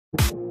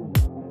Welcome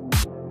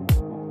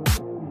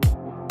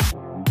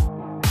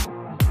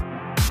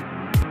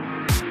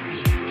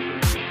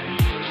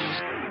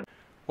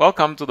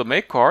to the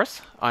Make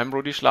course. I'm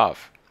Rudi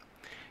Schlaf.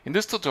 In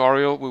this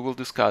tutorial we will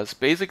discuss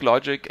basic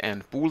logic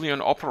and Boolean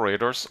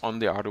operators on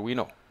the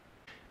Arduino.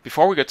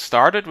 Before we get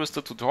started with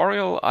the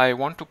tutorial, I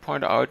want to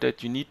point out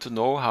that you need to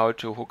know how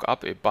to hook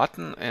up a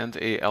button and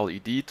a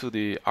LED to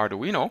the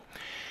Arduino.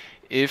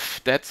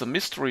 If that's a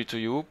mystery to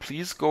you,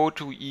 please go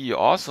to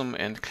EEAwesome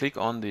and click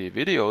on the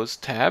Videos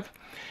tab.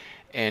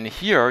 And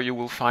here you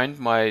will find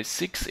my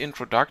 6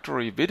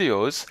 introductory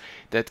videos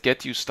that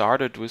get you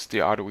started with the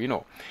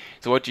Arduino.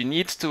 So what you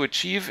need to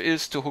achieve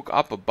is to hook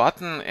up a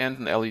button and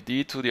an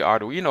LED to the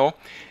Arduino,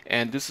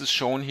 and this is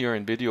shown here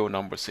in video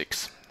number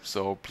 6.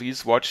 So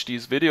please watch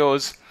these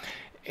videos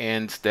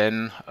and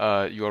then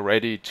you're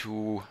ready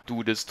to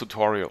do this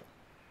tutorial.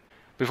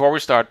 Before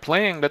we start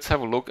playing, let's have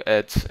a look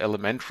at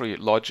elementary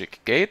logic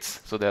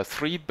gates. So there are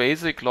 3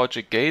 basic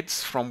logic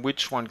gates from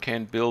which one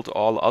can build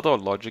all other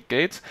logic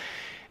gates.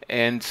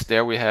 And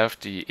there we have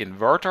the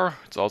inverter,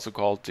 it's also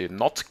called the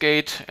NOT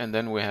gate, and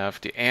then we have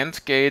the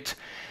AND gate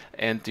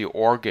and the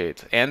OR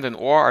gate. AND and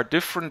OR are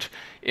different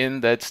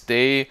in that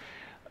they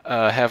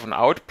have an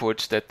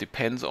output that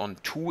depends on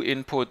 2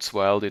 inputs,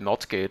 while the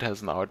NOT gate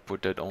has an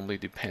output that only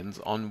depends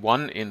on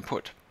 1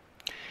 input.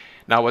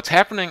 Now what's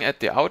happening at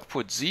the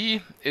output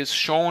Z is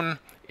shown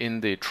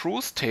in the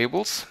truth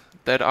tables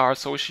that are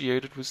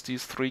associated with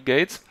these 3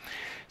 gates.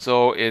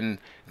 So in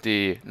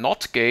the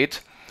NOT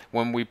gate,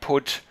 when we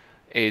put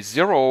a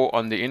 0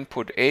 on the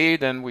input A,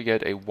 then we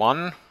get a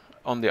 1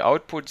 on the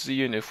output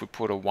Z, and if we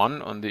put a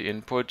 1 on the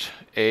input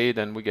A,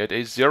 then we get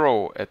a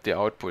 0 at the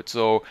output.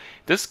 So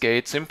this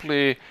gate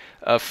simply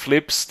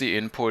flips the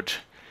input,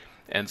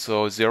 and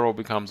so 0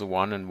 becomes a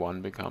 1 and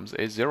 1 becomes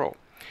a 0.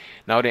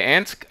 Now the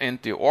AND and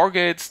the OR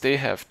gates, they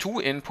have 2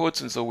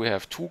 inputs, and so we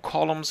have 2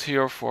 columns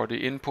here for the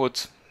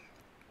inputs.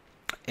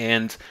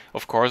 And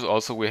of course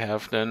also we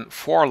have then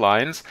 4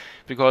 lines,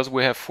 because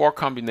we have 4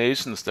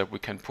 combinations that we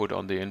can put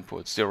on the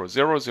inputs: 0,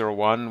 0, 0,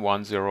 1,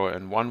 1, 0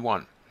 and 1,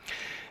 1.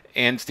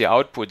 And the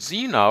output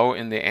Z now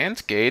in the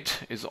AND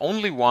gate is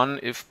only 1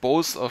 if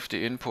both of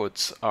the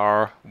inputs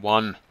are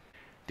 1.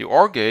 The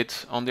OR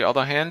gate, on the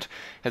other hand,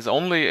 has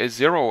only a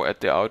 0 at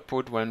the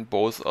output when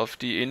both of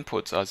the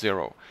inputs are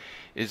 0.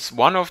 Is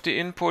one of the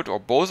input or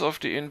both of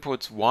the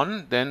inputs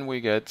 1, then we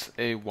get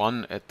a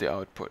 1 at the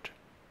output.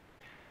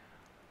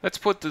 Let's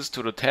put this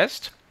to the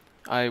test.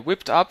 I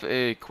whipped up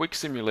a quick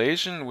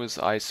simulation with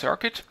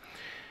iCircuit.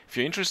 If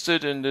you're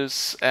interested in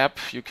this app,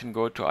 you can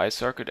go to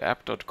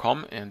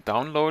icircuitapp.com and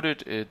download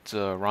it. It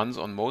runs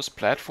on most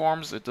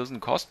platforms. It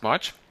doesn't cost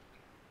much.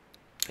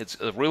 It's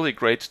a really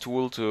great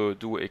tool to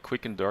do a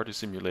quick and dirty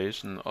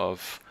simulation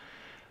of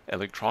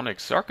electronic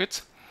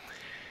circuits.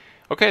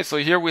 Okay, so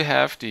here we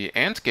have the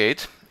AND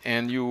gate,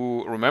 and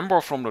you remember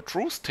from the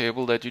truth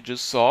table that you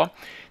just saw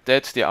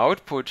that the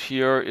output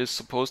here is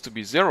supposed to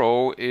be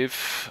 0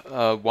 if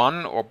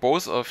one or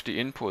both of the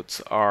inputs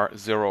are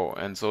 0.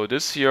 And so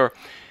this here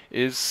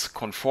is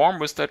conform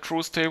with that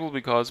truth table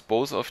because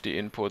both of the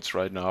inputs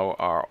right now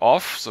are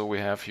off. So we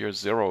have here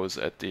zeros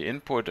at the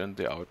input and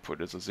the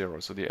output is a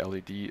 0. So the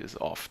LED is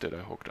off that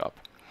I hooked up.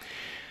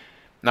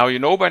 Now you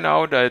know by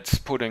now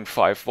that putting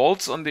 5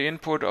 volts on the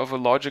input of a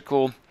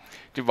logical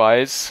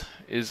device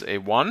is a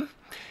 1.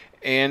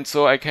 And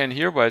so I can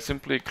here, by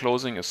simply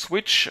closing a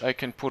switch, I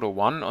can put a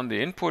 1 on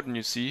the input, and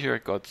you see here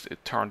it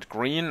turned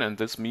green, and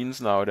this means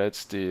now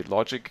that the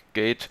logic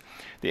gate,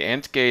 the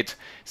AND gate,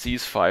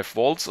 sees 5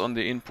 volts on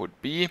the input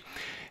B.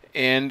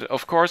 And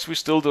of course we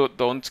still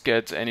don't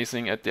get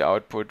anything at the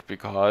output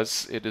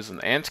because it is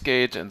an AND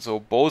gate, and so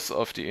both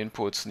of the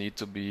inputs need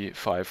to be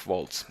 5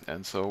 volts.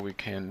 And so we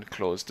can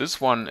close this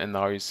one, and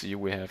now you see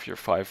we have here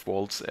 5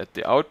 volts at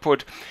the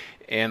output,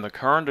 and the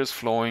current is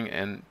flowing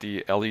and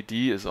the LED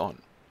is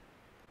on.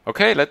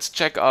 Okay, let's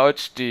check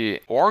out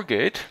the OR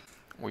gate.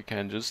 We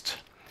can just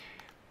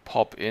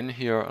pop in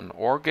here an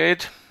OR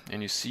gate,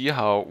 and you see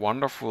how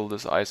wonderful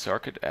this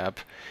iCircuit app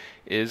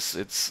is.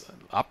 It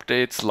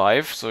updates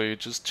live, so you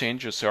just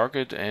change your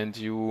circuit and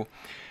you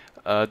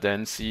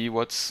then see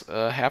what's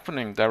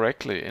happening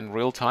directly in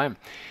real time.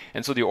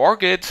 And so the OR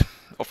gate,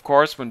 of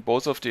course, when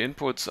both of the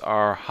inputs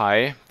are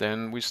high,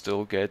 then we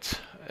still get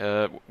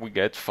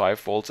 5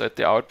 volts at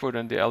the output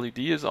and the LED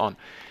is on.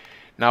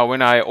 Now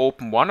when I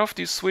open one of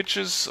these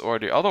switches or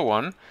the other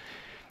one,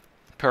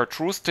 per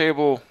truth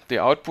table the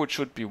output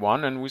should be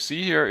 1, and we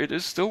see here it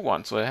is still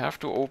 1. So I have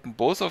to open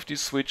both of these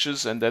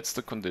switches, and that's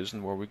the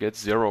condition where we get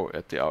 0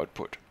 at the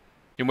output.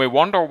 You may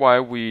wonder why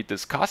we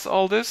discuss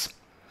all this.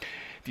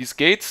 These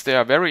gates, they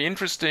are very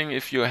interesting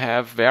if you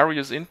have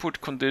various input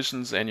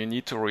conditions and you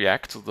need to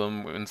react to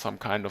them in some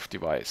kind of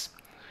device.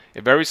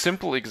 A very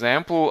simple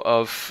example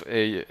of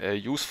a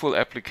useful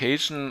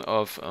application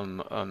of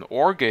an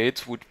OR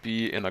gate would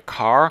be in a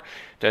car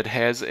that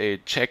has a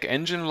check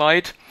engine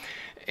light,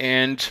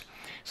 and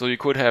So you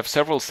could have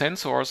several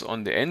sensors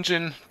on the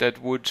engine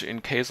that would,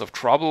 in case of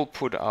trouble,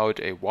 put out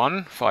a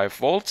 5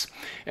 volts,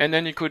 and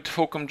then you could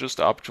hook them just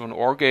up to an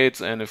OR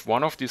gate, and if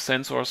one of these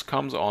sensors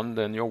comes on,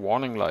 then your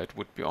warning light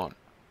would be on.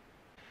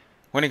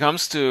 When it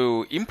comes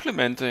to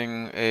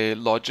implementing a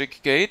logic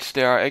gate,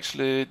 there are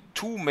actually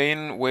two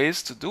main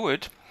ways to do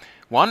it.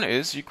 One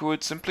is you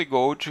could simply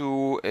go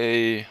to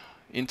a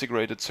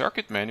integrated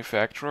circuit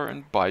manufacturer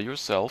and buy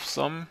yourself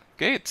some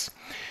gates.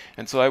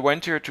 And so I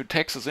went here to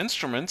Texas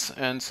Instruments,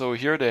 and so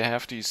here they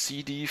have the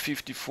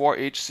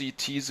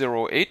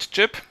CD54HCT08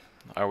 chip.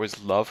 I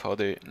always love how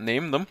they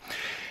name them.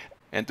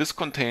 And this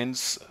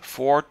contains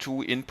 4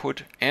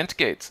 2-input AND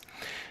gates.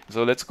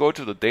 So let's go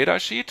to the data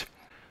sheet,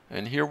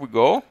 and here we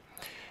go.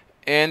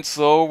 And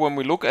so when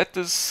we look at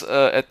this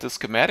at the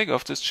schematic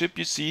of this chip,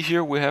 you see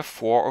here we have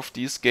 4 of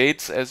these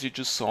gates as you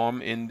just saw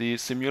them in the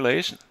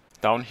simulation.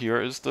 Down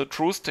here is the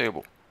truth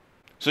table.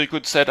 So you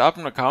could set up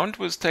an account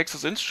with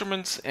Texas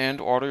Instruments and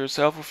order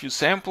yourself a few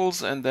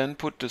samples and then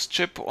put this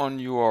chip on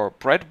your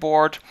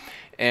breadboard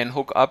and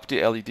hook up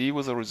the LED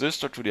with a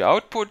resistor to the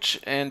output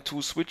and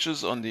 2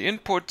 switches on the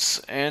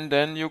inputs, and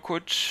then you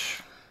could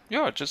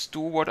just do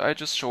what I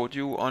just showed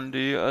you on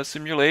the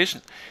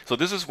simulation. So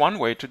this is one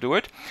way to do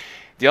it.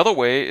 The other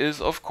way is,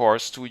 of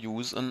course, to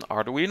use an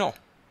Arduino.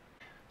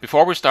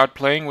 Before we start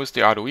playing with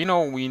the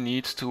Arduino, we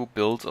need to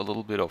build a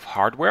little bit of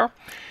hardware.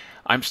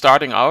 I'm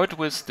starting out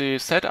with the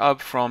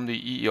setup from the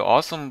EE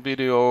Awesome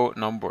video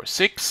number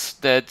 6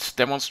 that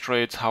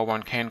demonstrates how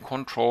one can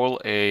control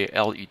a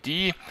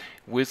LED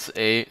with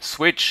a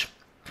switch.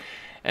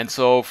 And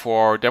so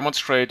for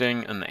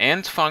demonstrating an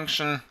AND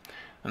function,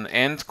 an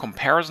AND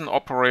comparison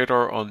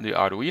operator on the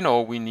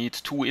Arduino, we need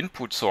 2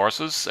 input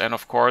sources, and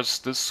of course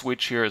this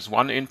switch here is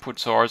 1 input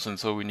source, and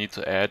so we need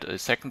to add a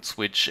second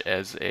switch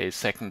as a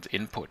second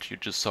input. You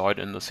just saw it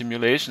in the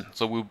simulation.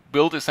 So we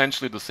build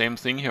essentially the same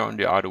thing here on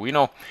the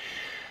Arduino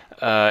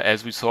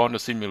as we saw in the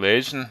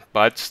simulation,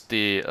 but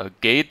the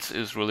gate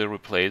is really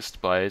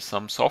replaced by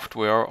some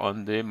software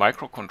on the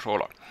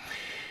microcontroller.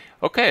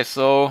 Okay,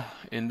 so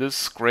in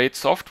this great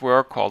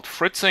software called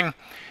Fritzing,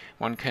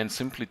 one can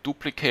simply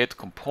duplicate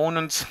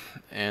components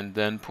and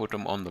then put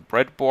them on the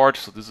breadboard.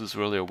 So this is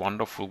really a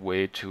wonderful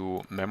way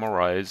to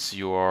memorize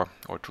or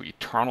to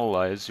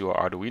eternalize your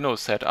Arduino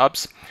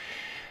setups.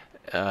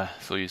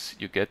 So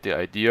you get the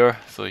idea.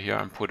 So here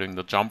I'm putting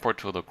the jumper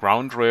to the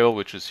ground rail,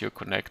 which is here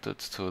connected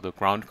to the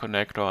ground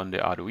connector on the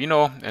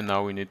Arduino. And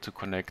now we need to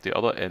connect the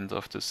other end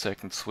of the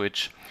second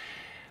switch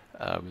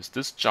with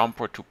this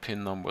jumper to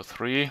pin number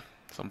 3.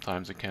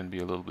 Sometimes it can be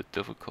a little bit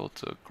difficult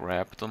to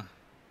grab them.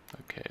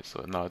 Okay,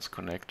 so now it's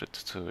connected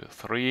to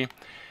 3,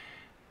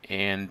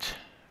 and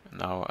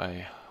now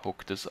I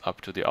hook this up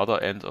to the other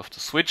end of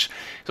the switch.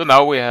 So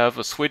now we have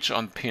a switch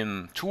on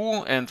pin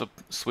 2 and a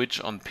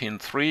switch on pin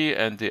 3,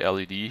 and the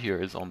LED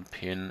here is on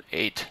pin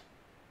 8.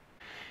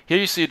 Here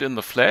you see it in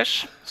the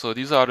flash. So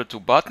these are the 2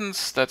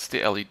 buttons, that's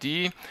the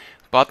LED.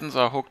 Buttons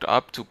are hooked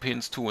up to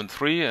pins 2 and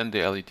 3, and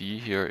the LED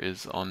here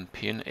is on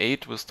pin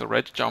 8 with the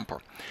red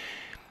jumper.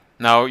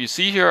 Now you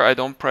see here I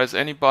don't press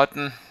any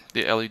button.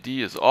 The LED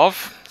is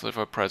off, so if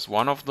I press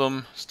one of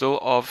them, still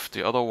off,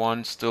 the other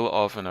one still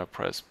off, and I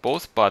press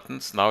both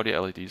buttons, now the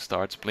LED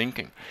starts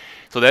blinking.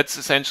 So that's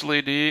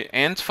essentially the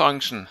AND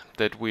function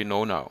that we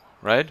know now,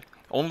 right?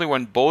 Only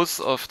when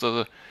both of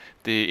the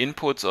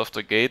inputs of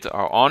the gate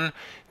are on,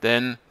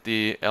 then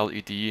the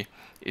LED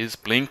is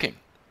blinking.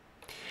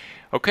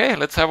 Okay,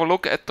 let's have a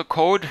look at the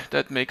code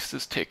that makes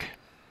this tick.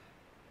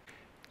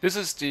 This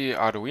is the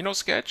Arduino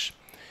sketch.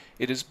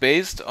 It is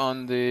based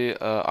on the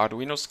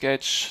Arduino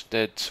sketch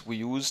that we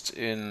used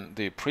in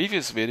the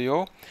previous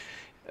video,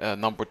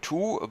 number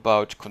 2,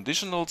 about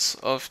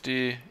conditionals of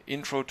the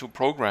Intro to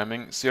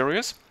Programming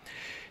series.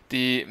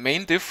 The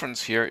main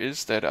difference here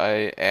is that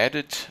I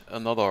added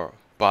another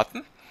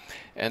button,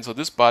 and so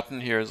this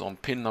button here is on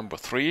pin number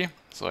 3,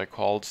 so I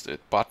called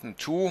it button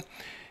 2,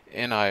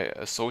 and I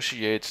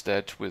associate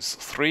that with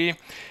 3.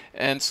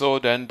 And so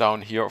then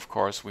down here, of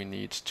course, we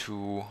need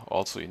to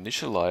also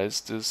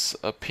initialize this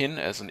pin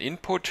as an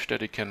input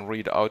that it can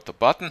read out the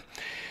button.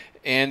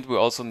 And we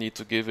also need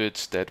to give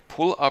it that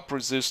pull-up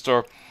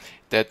resistor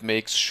that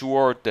makes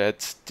sure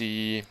that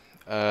the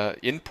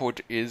input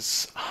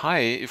is high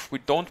if we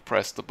don't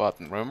press the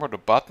button. Remember, the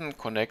button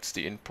connects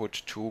the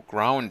input to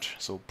ground,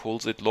 so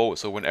pulls it low.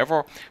 So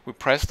whenever we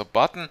press the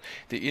button,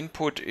 the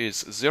input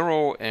is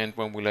 0, and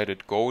when we let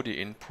it go,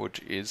 the input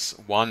is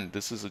 1.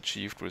 This is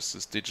achieved with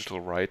this digital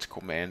write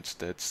command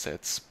that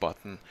sets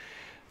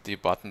the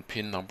button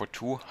pin number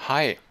 2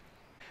 high.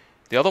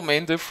 The other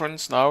main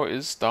difference now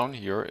is down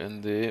here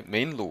in the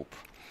main loop.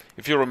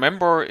 If you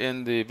remember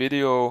in the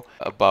video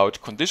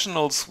about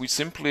conditionals, we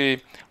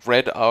simply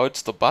read out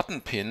the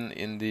button pin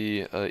in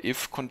the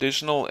if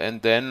conditional,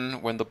 and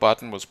then when the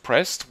button was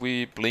pressed,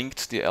 we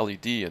blinked the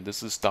LED, and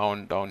this is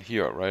down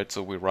here, right?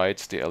 So we write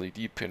the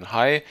LED pin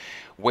high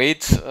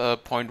wait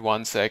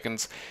 0.1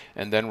 seconds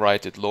and then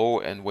write it low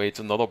and wait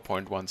another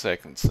 0.1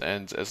 seconds.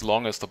 And as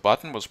long as the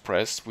button was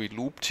pressed, we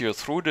looped here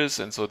through this,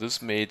 and so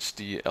this made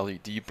the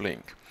LED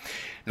blink.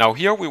 Now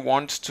here we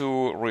want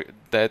to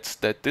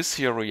that this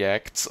here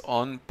reacts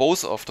on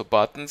both of the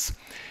buttons,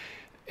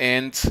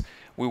 and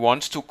we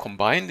want to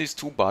combine these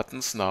two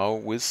buttons now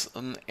with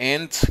an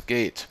AND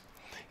gate.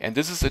 And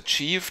this is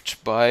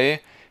achieved by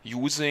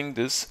using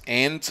this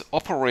AND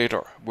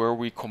operator, where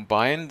we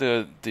combine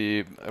the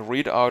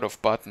readout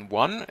of button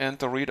 1 and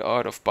the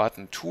readout of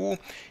button 2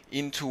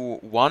 into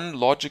one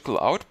logical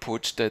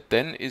output that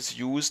then is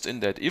used in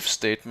that if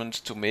statement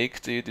to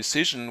make the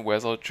decision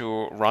whether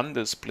to run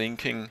this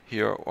blinking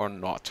here or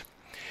not.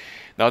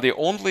 Now the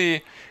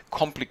only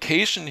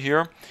complication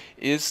here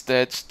is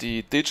that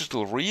the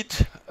digital read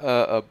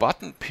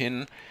button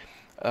pin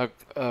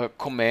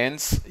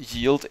commands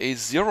yield a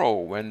 0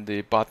 when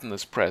the button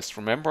is pressed.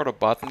 Remember, the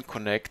button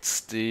connects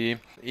the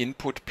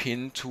input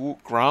pin to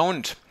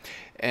ground,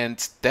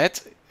 and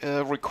that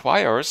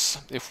requires,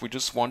 if we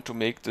just want to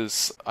make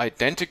this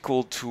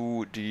identical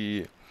to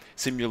the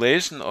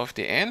simulation of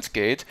the AND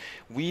gate,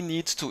 we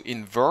need to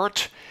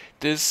invert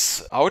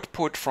this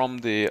output from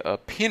the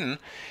pin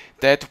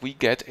that we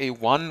get a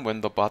 1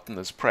 when the button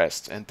is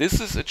pressed. And this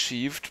is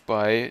achieved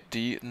by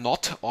the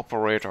NOT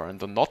operator. And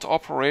the NOT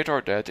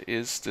operator, that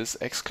is this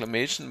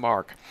exclamation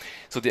mark.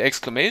 So the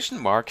exclamation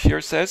mark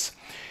here says,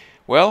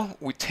 well,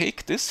 we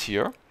take this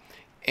here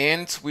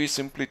and we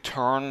simply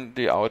turn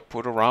the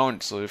output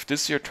around. So if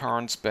this here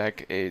turns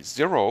back a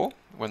 0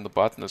 when the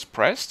button is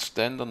pressed,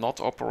 then the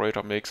NOT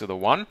operator makes it a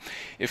 1.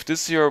 If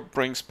this here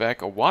brings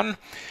back a 1,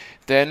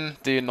 then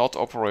the NOT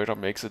operator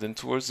makes it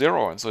into a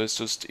 0. And so it's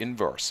just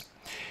inverse.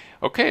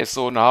 Okay,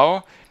 so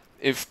now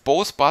if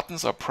both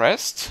buttons are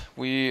pressed,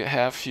 we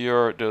have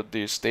here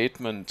the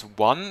statement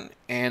 1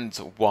 and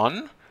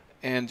 1.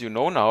 And you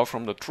know now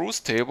from the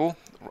truth table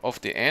of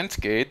the AND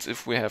gate,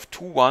 if we have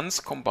two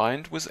 1s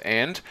combined with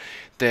AND,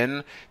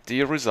 then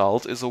the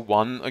result is a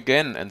 1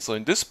 again. And so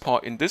in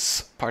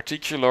this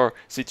particular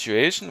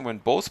situation, when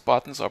both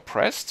buttons are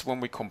pressed,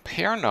 when we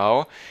compare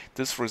now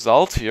this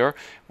result here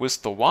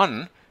with the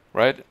 1,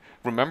 right?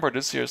 Remember,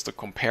 this here is the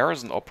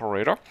comparison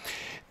operator.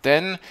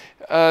 Then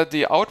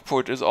the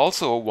output is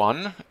also a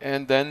 1,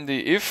 and then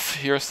the if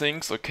here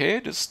thinks, okay,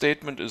 this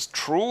statement is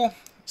true,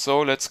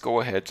 so let's go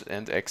ahead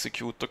and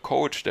execute the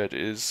code that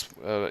is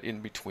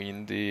in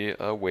between the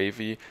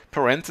wavy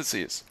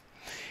parentheses.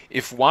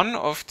 If one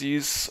of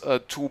these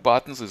two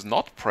buttons is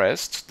not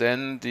pressed,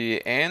 then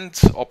the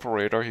AND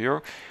operator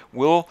here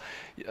will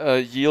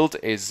yield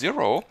a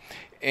 0.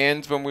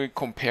 And when we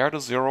compare the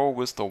 0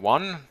 with the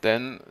 1,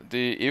 then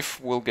the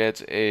if will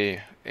get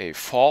a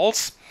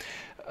false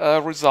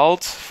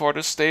result for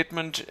the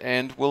statement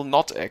and will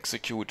not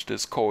execute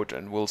this code,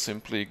 and will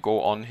simply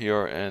go on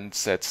here and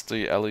set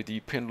the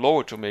LED pin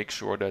low to make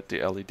sure that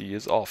the LED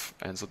is off.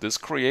 And so this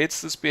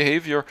creates this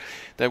behavior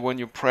that when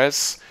you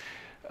press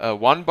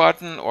one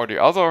button or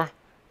the other,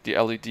 the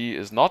LED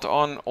is not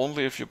on.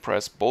 Only if you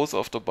press both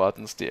of the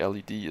buttons, the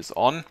LED is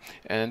on.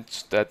 And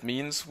that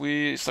means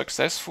we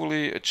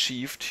successfully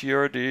achieved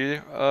here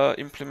the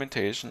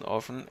implementation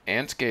of an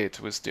AND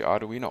gate with the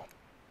Arduino.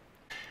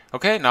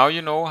 Okay, now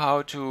you know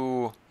how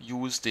to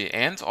use the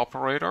AND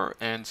operator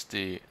and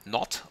the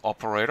NOT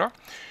operator.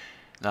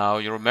 Now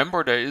you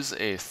remember there is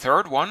a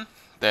third one,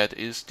 that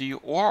is the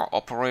OR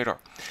operator.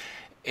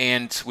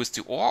 And with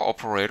the OR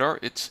operator,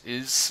 it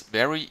is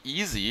very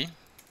easy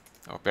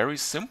or very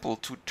simple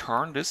to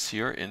turn this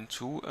here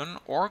into an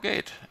OR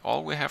gate.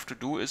 All we have to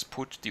do is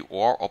put the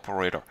OR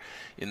operator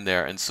in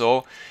there. And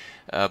so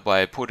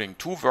by putting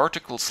two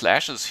vertical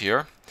slashes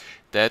here,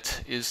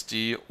 that is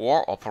the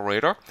OR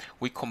operator.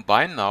 We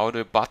combine now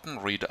the button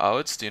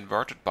readouts, the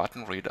inverted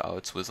button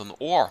readouts, with an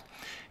OR.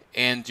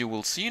 And you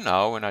will see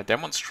now when I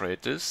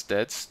demonstrate this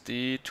that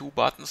the two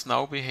buttons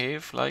now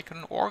behave like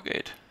an OR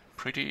gate.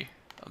 Pretty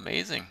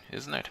amazing,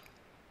 isn't it?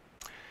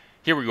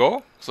 Here we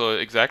go. So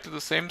exactly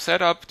the same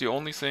setup. The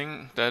only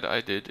thing that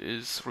I did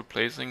is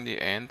replacing the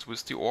AND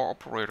with the OR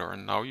operator.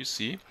 And now you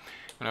see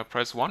when I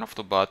press one of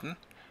the button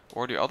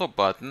or the other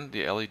button,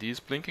 the LED is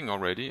blinking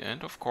already,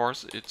 and of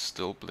course it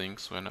still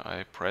blinks when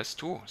I press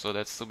 2. So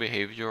that's the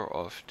behavior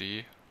of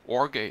the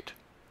OR gate.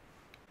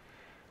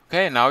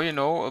 Okay, now you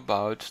know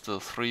about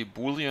the 3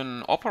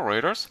 Boolean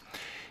operators.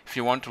 If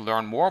you want to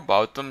learn more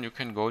about them, you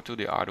can go to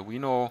the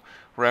Arduino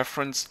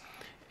reference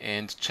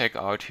and check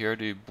out here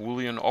the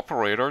Boolean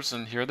operators,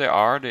 and here they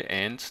are, the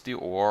AND, the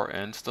OR,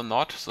 and the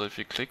NOT. So if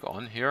you click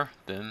on here,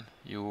 then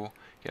you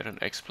get an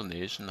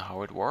explanation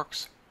how it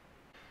works.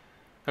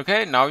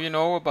 Okay, now you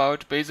know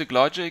about basic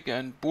logic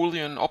and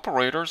Boolean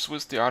operators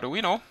with the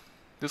Arduino.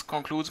 This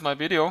concludes my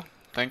video.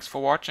 Thanks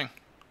for watching.